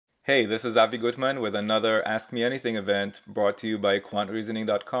Hey, this is Avi Gutman with another Ask Me Anything event brought to you by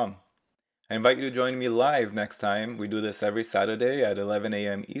quantreasoning.com. I invite you to join me live next time. We do this every Saturday at 11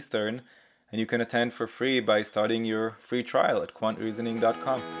 a.m. Eastern, and you can attend for free by starting your free trial at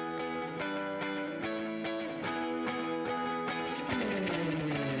quantreasoning.com.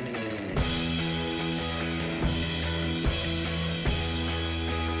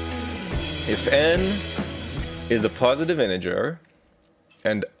 If n is a positive integer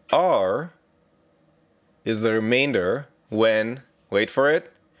and r is the remainder when, wait for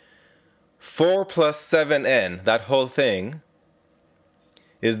it, 4 plus 7n, that whole thing,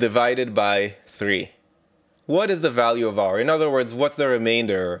 is divided by 3. What is the value of r? In other words, what's the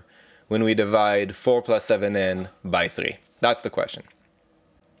remainder when we divide 4 plus 7n by 3? That's the question.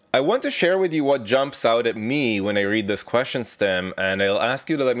 I want to share with you what jumps out at me when I read this question stem, and I'll ask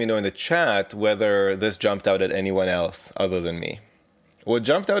you to let me know in the chat whether this jumped out at anyone else other than me. What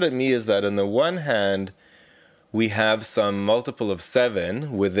jumped out at me is that on the one hand, we have some multiple of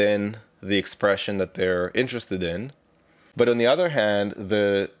 7 within the expression that they're interested in. But on the other hand,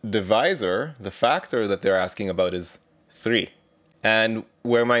 the divisor, the factor that they're asking about, is 3. And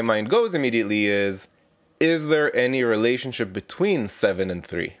where my mind goes immediately is there any relationship between 7 and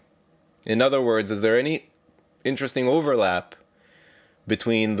 3? In other words, is there any interesting overlap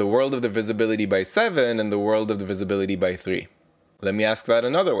between the world of divisibility by 7 and the world of divisibility by 3? Let me ask that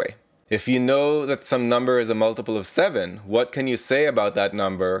another way. If you know that some number is a multiple of 7, what can you say about that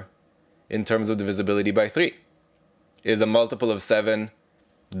number in terms of divisibility by 3? Is a multiple of 7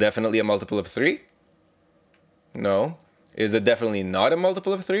 definitely a multiple of 3? No. Is it definitely not a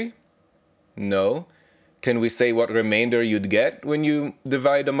multiple of 3? No. Can we say what remainder you'd get when you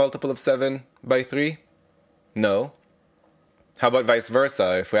divide a multiple of 7 by 3? No. How about vice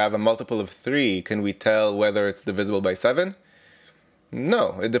versa? If we have a multiple of 3, can we tell whether it's divisible by 7?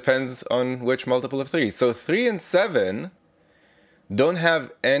 No, it depends on which multiple of 3. So 3 and 7 don't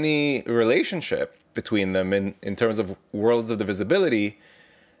have any relationship between them in terms of worlds of divisibility,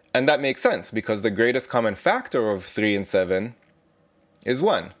 and that makes sense because the greatest common factor of 3 and 7 is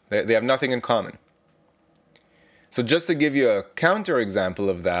 1. They have nothing in common. So just to give you a counterexample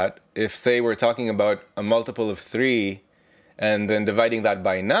of that, if say we're talking about a multiple of 3 and then dividing that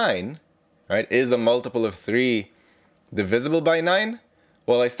by 9, right? Is a multiple of 3 divisible by 9?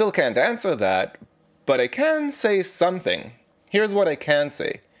 Well, I still can't answer that, but I can say something. Here's what I can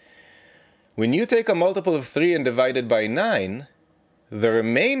say. When you take a multiple of 3 and divide it by 9, the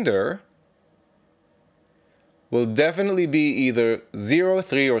remainder will definitely be either 0,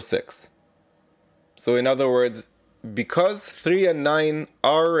 3, or 6. So in other words, because 3 and 9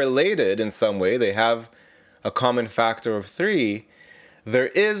 are related in some way, they have a common factor of 3, there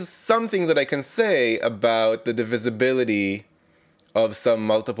is something that I can say about the divisibility of some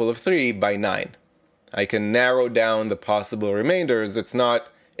multiple of 3 by 9. I can narrow down the possible remainders. It's not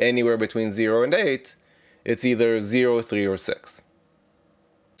anywhere between 0 and 8. It's either 0, 3, or 6.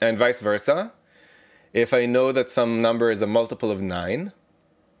 And vice versa. If I know that some number is a multiple of 9,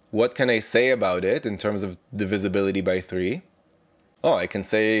 what can I say about it in terms of divisibility by 3? Oh, I can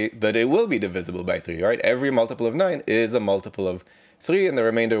say that it will be divisible by 3, right? Every multiple of 9 is a multiple of 3, and the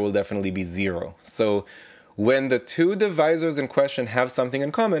remainder will definitely be 0. So when the two divisors in question have something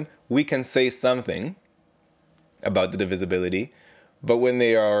in common, we can say something about the divisibility. But when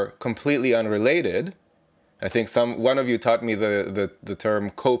they are completely unrelated, I think one of you taught me the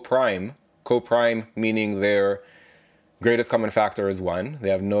term co-prime. Co-prime meaning their greatest common factor is 1. They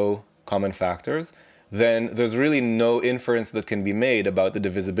have no common factors. Then there's really no inference that can be made about the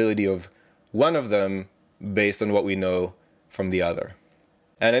divisibility of one of them based on what we know from the other.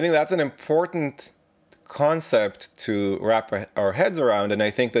 And I think that's an important concept to wrap our heads around. And I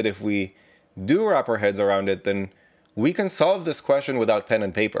think that if we do wrap our heads around it, then we can solve this question without pen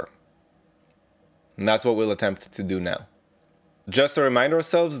and paper. And that's what we'll attempt to do now. Just to remind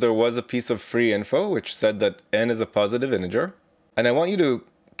ourselves, there was a piece of free info which said that n is a positive integer. And I want you to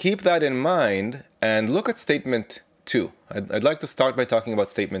keep that in mind and look at statement 2. I'd like to start by talking about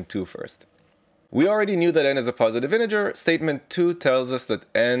statement 2 first. We already knew that n is a positive integer. Statement 2 tells us that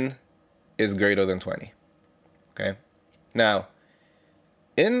n is greater than 20. Okay? Now,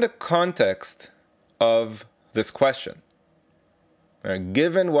 in the context of this question,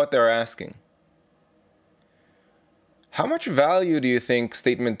 given what they're asking, how much value do you think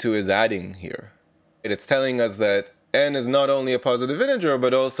statement 2 is adding here? It's telling us that n is not only a positive integer,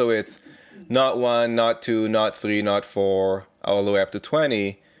 but also it's not 1, not 2, not 3, not 4, all the way up to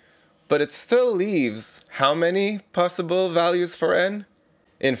 20. But it still leaves how many possible values for n?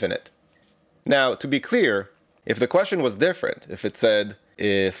 Infinite. Now, to be clear, if the question was different, if it said,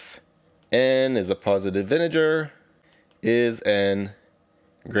 if n is a positive integer, is n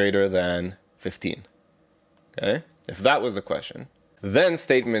greater than 15? Okay, if that was the question, then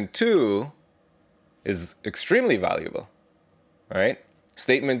statement 2 is extremely valuable, right?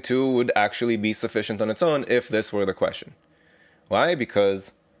 Statement 2 would actually be sufficient on its own if this were the question. Why?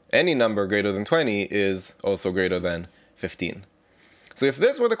 Because any number greater than 20 is also greater than 15. So if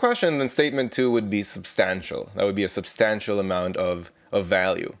this were the question, then statement 2 would be substantial. That would be a substantial amount of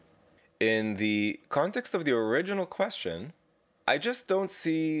value. In the context of the original question, I just don't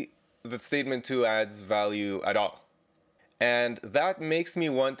see that statement 2 adds value at all. And that makes me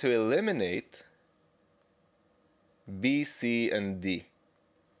want to eliminate B, C, and D.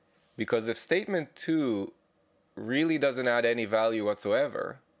 Because if statement 2 really doesn't add any value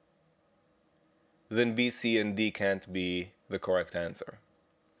whatsoever, then B, C, and D can't be the correct answer.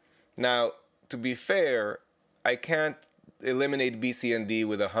 Now, to be fair, I can't eliminate B, C, and D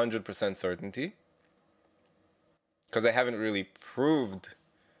with 100% certainty, because I haven't really proved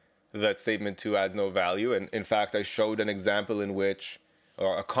that statement 2 adds no value. And in fact, I showed an example in which,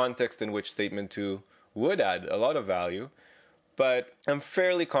 or a context in which statement 2 would add a lot of value. But I'm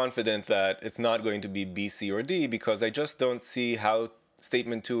fairly confident that it's not going to be B, C, or D, because I just don't see how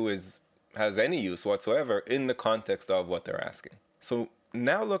statement 2 has any use whatsoever in the context of what they're asking. So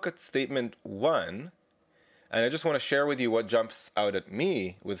now look at statement 1, and I just want to share with you what jumps out at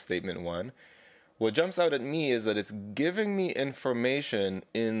me with statement 1. What jumps out at me is that it's giving me information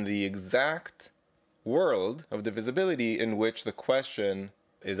in the exact world of divisibility in which the question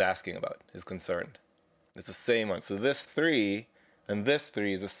is asking about, is concerned. It's the same one. So this 3 and this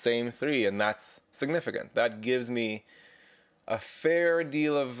 3 is the same 3, and that's significant. That gives me a fair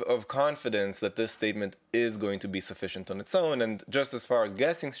deal of confidence that this statement is going to be sufficient on its own. And just as far as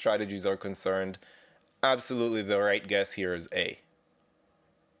guessing strategies are concerned, absolutely the right guess here is A.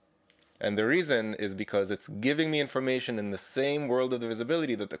 And the reason is because it's giving me information in the same world of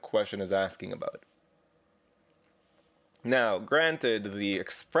divisibility that the question is asking about. Now, granted, the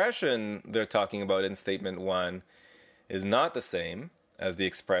expression they're talking about in statement 1 is not the same as the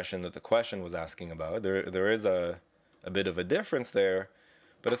expression that the question was asking about. There is a bit of a difference there,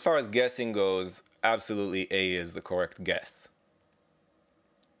 but as far as guessing goes, absolutely A is the correct guess.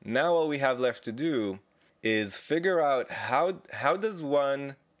 Now all we have left to do is figure out how does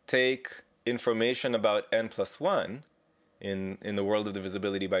one take information about n plus 1 in the world of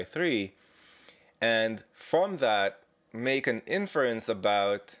divisibility by 3, and from that make an inference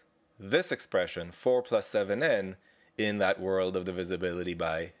about this expression, 4 plus 7n, in that world of divisibility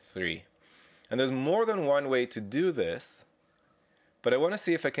by 3. And there's more than one way to do this, but I want to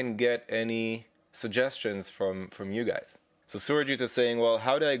see if I can get any suggestions from you guys. So Surajit is saying, well,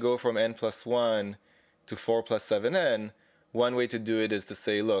 how do I go from n plus 1 to 4 plus 7n? One way to do it is to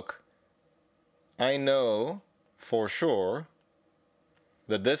say, look, I know for sure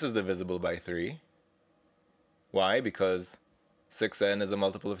that this is divisible by 3. Why? Because 6n is a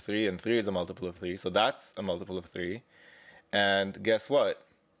multiple of 3 and 3 is a multiple of 3. So that's a multiple of 3. And guess what?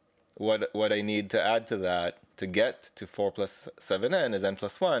 What I need to add to that to get to 4 plus 7n is n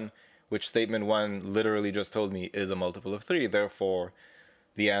plus 1, which statement 1 literally just told me is a multiple of 3. Therefore,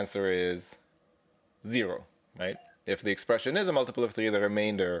 the answer is 0, right? If the expression is a multiple of 3, the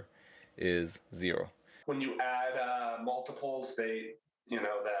remainder is 0. When you add multiples, they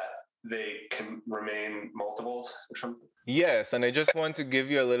can remain multiples or something? Yes, and I just want to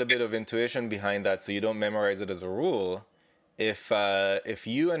give you a little bit of intuition behind that so you don't memorize it as a rule. If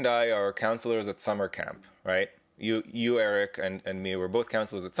you and I are counselors at summer camp, right? You Eric, and me, we're both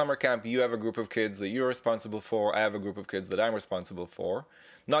counselors at summer camp. You have a group of kids that you're responsible for. I have a group of kids that I'm responsible for.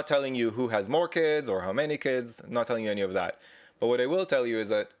 Not telling you who has more kids or how many kids, not telling you any of that. But what I will tell you is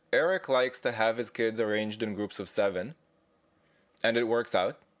that Eric likes to have his kids arranged in groups of 7, and it works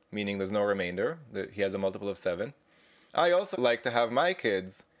out, meaning there's no remainder. He has a multiple of 7. I also like to have my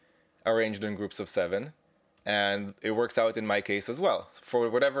kids arranged in groups of 7, and it works out in my case as well. For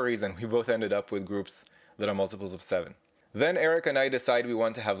whatever reason, we both ended up with groups that are multiples of 7. Then Eric and I decide we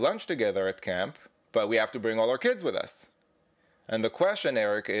want to have lunch together at camp, but we have to bring all our kids with us. And the question,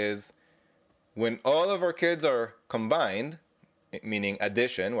 Eric, is when all of our kids are combined, meaning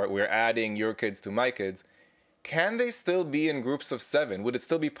addition, where we're adding your kids to my kids, can they still be in groups of 7? Would it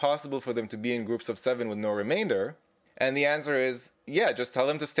still be possible for them to be in groups of 7 with no remainder? And the answer is, yeah, just tell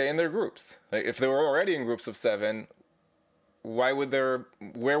them to stay in their groups. Like, if they were already in groups of 7, where would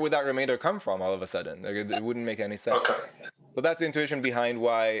that remainder come from all of a sudden? Like, it wouldn't make any sense. Okay. So that's the intuition behind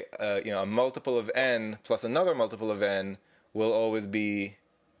why a multiple of n plus another multiple of n will always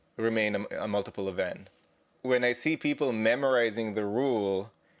remain a multiple of n. when I see people memorizing the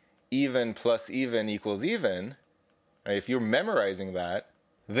rule, even plus even equals even, right? If you're memorizing that,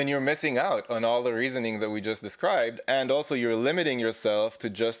 then you're missing out on all the reasoning that we just described, and also you're limiting yourself to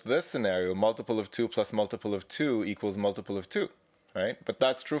just this scenario, multiple of 2 plus multiple of 2 equals multiple of 2, right? But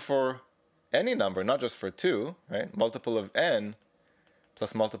that's true for any number, not just for 2, right? Multiple of n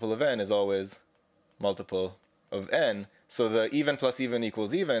plus multiple of n is always multiple of n. So the even plus even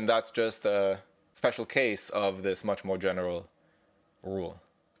equals even, that's just a special case of this much more general rule,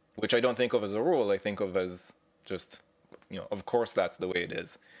 which I don't think of as a rule. I think of as just, of course that's the way it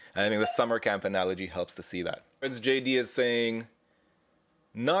is. And I think the summer camp analogy helps to see that. As JD is saying,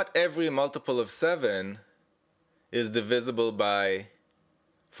 not every multiple of 7 is divisible by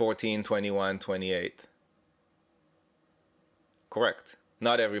 14, 21, 28. Correct.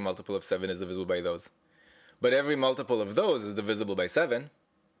 Not every multiple of 7 is divisible by those. But every multiple of those is divisible by 7.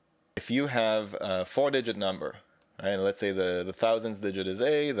 If you have a 4-digit number, right, let's say the thousands digit is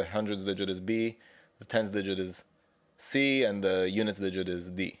A, the hundreds digit is B, the tens digit is C, and the units digit is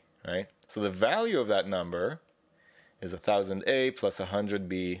D, right? So the value of that number is 1000A plus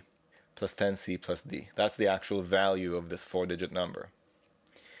 100B plus 10C plus D. That's the actual value of this 4-digit number.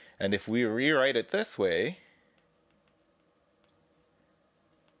 And if we rewrite it this way,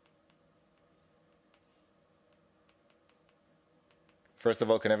 first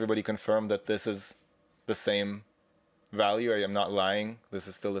of all, can everybody confirm that this is the same value? I am not lying. This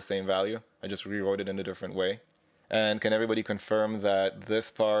is still the same value. I just rewrote it in a different way. And can everybody confirm that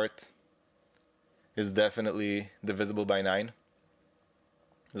this part is definitely divisible by 9?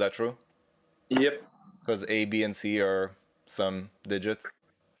 Is that true? Yep. Because A, B, and C are some digits.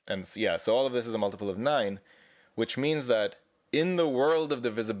 And yeah, so all of this is a multiple of 9, which means that in the world of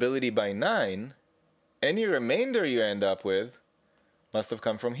divisibility by 9, any remainder you end up with must have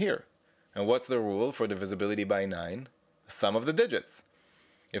come from here. And what's the rule for divisibility by 9? The sum of the digits.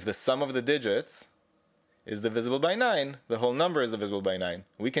 If the sum of the digits is divisible by 9, the whole number is divisible by 9.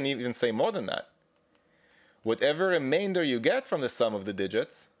 We can even say more than that. Whatever remainder you get from the sum of the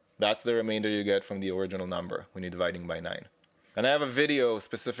digits, that's the remainder you get from the original number when you're dividing by 9. And I have a video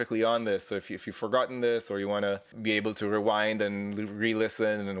specifically on this, so if you've forgotten this or you want to be able to rewind and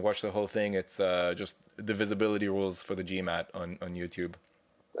re-listen and watch the whole thing, it's just divisibility rules for the GMAT on YouTube.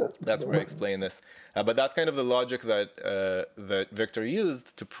 That's where I explain this. But that's kind of the logic that Victor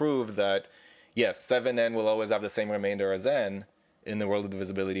used to prove that, yes, 7n will always have the same remainder as n in the world of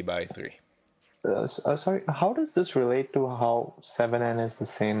divisibility by 3. Sorry, how does this relate to how 7n is the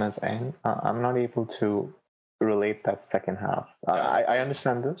same as n? I'm not able to relate that second half. I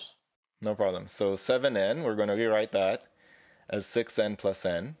understand this. No problem. So 7n, we're going to rewrite that as 6n plus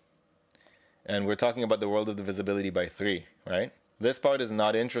n. And we're talking about the world of divisibility by 3, right? This part is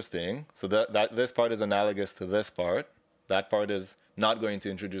not interesting. So this part is analogous to this part. That part is not going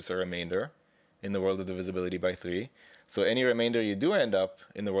to introduce a remainder in the world of divisibility by 3. So any remainder you do end up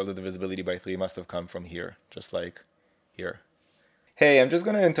in the world of divisibility by 3 must have come from here, just like here. Hey, I'm just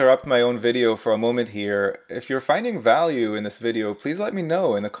going to interrupt my own video for a moment here. If you're finding value in this video, please let me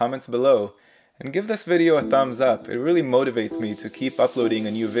know in the comments below. And give this video a thumbs up. It really motivates me to keep uploading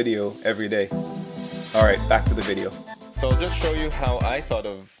a new video every day. Alright, back to the video. So I'll just show you how I thought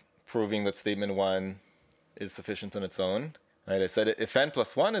of proving that statement 1 is sufficient on its own. Right, I said if n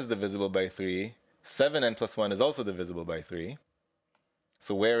plus 1 is divisible by 3, 7n plus 1 is also divisible by 3.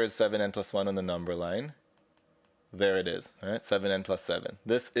 So where is 7n plus 1 on the number line? There it is, right? 7n plus 7.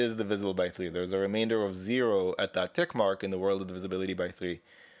 This is divisible by 3. There's a remainder of 0 at that tick mark in the world of divisibility by 3.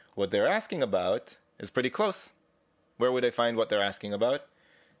 What they're asking about is pretty close. Where would I find what they're asking about?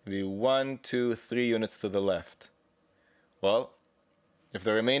 It'd be 1, 2, 3 units to the left. Well, if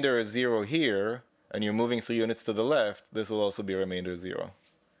the remainder is 0 here, and you're moving 3 units to the left, this will also be a remainder 0.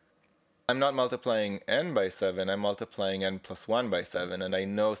 I'm not multiplying n by 7, I'm multiplying n plus 1 by 7, and I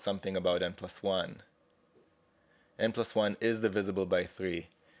know something about n plus 1. n plus 1 is divisible by 3.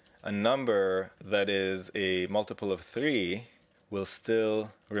 A number that is a multiple of 3 will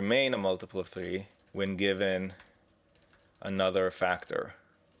still remain a multiple of 3 when given another factor.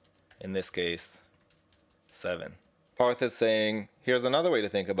 In this case, 7. Parth is saying, here's another way to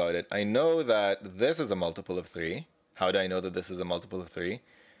think about it. I know that this is a multiple of 3. How do I know that this is a multiple of 3?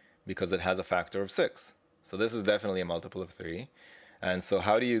 Because it has a factor of 6. So this is definitely a multiple of 3. And so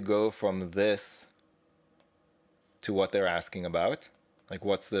how do you go from this to what they're asking about? Like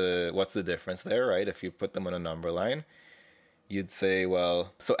what's the difference there, right? If you put them on a number line, you'd say,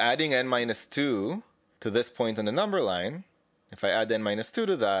 well, so adding n minus 2 to this point on the number line, if I add n minus 2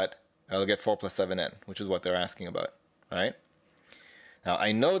 to that, I'll get 4 plus 7n, which is what they're asking about, right? Now,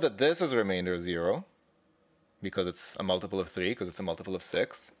 I know that this is remainder 0. because it's a multiple of 3, because it's a multiple of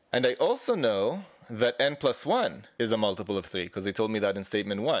 6. And I also know that n plus 1 is a multiple of 3, because they told me that in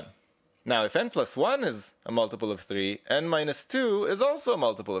statement 1. Now, if n plus 1 is a multiple of 3, n minus 2 is also a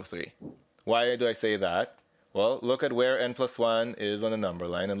multiple of 3. Why do I say that? Well, look at where n plus 1 is on the number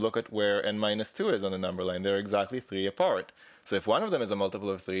line, and look at where n minus 2 is on the number line. They're exactly 3 apart. So if one of them is a multiple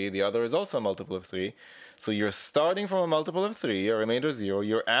of 3, the other is also a multiple of 3. So you're starting from a multiple of 3, a remainder 0.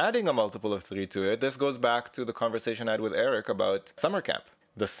 You're adding a multiple of 3 to it. This goes back to the conversation I had with Eric about summer camp.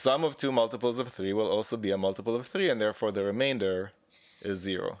 The sum of two multiples of 3 will also be a multiple of 3, and therefore the remainder is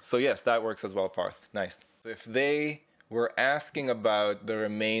 0. So yes, that works as well, Parth. Nice. If they were asking about the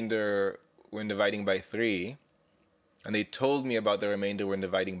remainder when dividing by 3, and they told me about the remainder when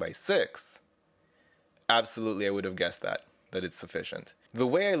dividing by 6, absolutely I would have guessed that it's sufficient. The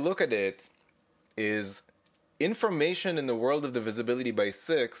way I look at it is information in the world of divisibility by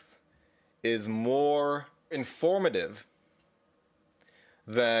 6 is more informative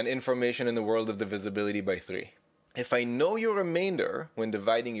than information in the world of divisibility by 3. If I know your remainder when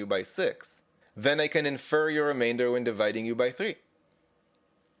dividing you by 6, then I can infer your remainder when dividing you by 3.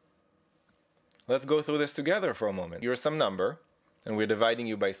 Let's go through this together for a moment. You're some number, and we're dividing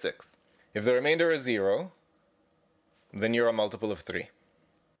you by 6. If the remainder is 0, then you're a multiple of 3.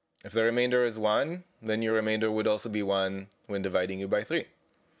 If the remainder is 1, then your remainder would also be 1 when dividing you by 3.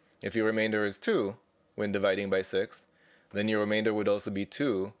 If your remainder is 2 when dividing by 6, then your remainder would also be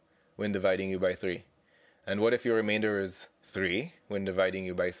 2 when dividing you by 3. And what if your remainder is 3 when dividing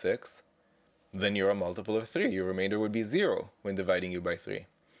you by 6? Then you're a multiple of 3. Your remainder would be 0 when dividing you by 3.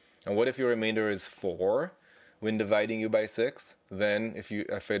 And what if your remainder is 4 when dividing you by 6? Then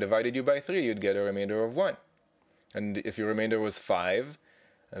if I divided you by 3, you'd get a remainder of 1. And if your remainder was 5,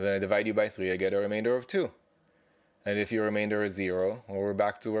 and then I divide you by 3, I get a remainder of 2. And if your remainder is 0, well, we're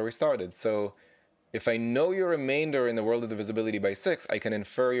back to where we started. So if I know your remainder in the world of divisibility by 6, I can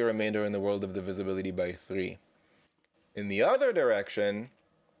infer your remainder in the world of divisibility by 3. In the other direction,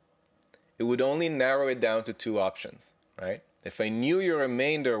 it would only narrow it down to 2 options, right? If I knew your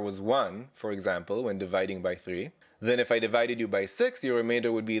remainder was 1, for example, when dividing by 3, then if I divided you by 6, your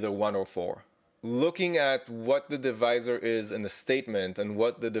remainder would be either 1 or 4. Looking at what the divisor is in the statement and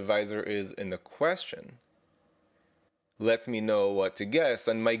what the divisor is in the question lets me know what to guess,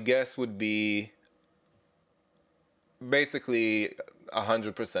 and my guess would be basically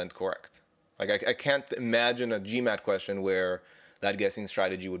 100% correct. Like I can't imagine a GMAT question where that guessing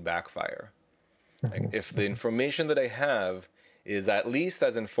strategy would backfire. Like if the information that I have is at least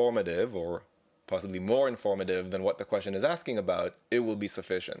as informative or possibly more informative than what the question is asking about, it will be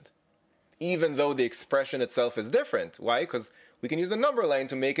sufficient. Even though the expression itself is different. Why? Because we can use the number line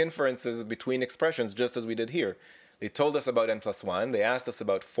to make inferences between expressions just as we did here. They told us about n plus 1. They asked us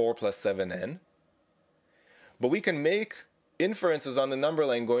about 4 plus 7n. But we can make inferences on the number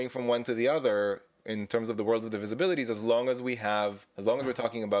line going from one to the other in terms of the worlds of divisibilities as long as we're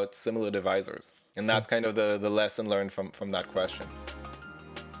talking about similar divisors. And that's kind of the lesson learned from that question.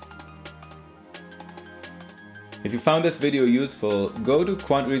 If you found this video useful, go to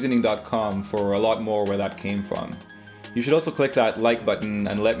quantreasoning.com for a lot more where that came from. You should also click that like button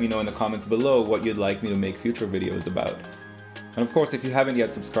and let me know in the comments below what you'd like me to make future videos about. And of course, if you haven't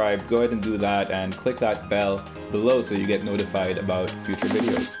yet subscribed, go ahead and do that and click that bell below so you get notified about future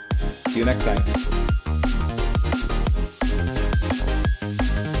videos. See you next time.